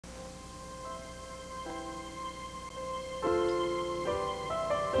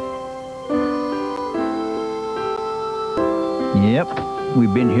Yep,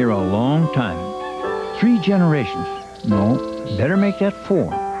 we've been here a long time. 3 generations. No, better make that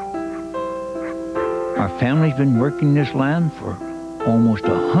 4. Our family's been working this land for almost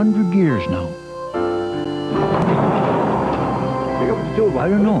 100 years now. I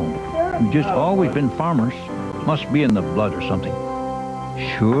don't know. We've just always been farmers. Must be in the blood or something.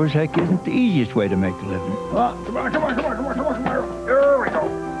 Sure as heck isn't the easiest way to make a living. Come on. There we go.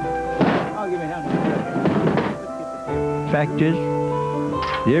 I'll give you a hand. Fact is,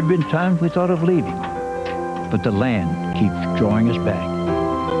 there have been times we thought of leaving, but the land keeps drawing us back.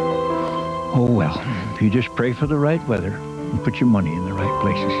 Oh well, if you just pray for the right weather and put your money in the right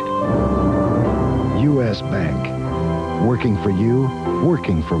places. U.S. Bank. Working for you,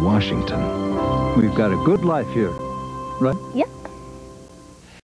 working for Washington. We've got a good life here, right? Yep.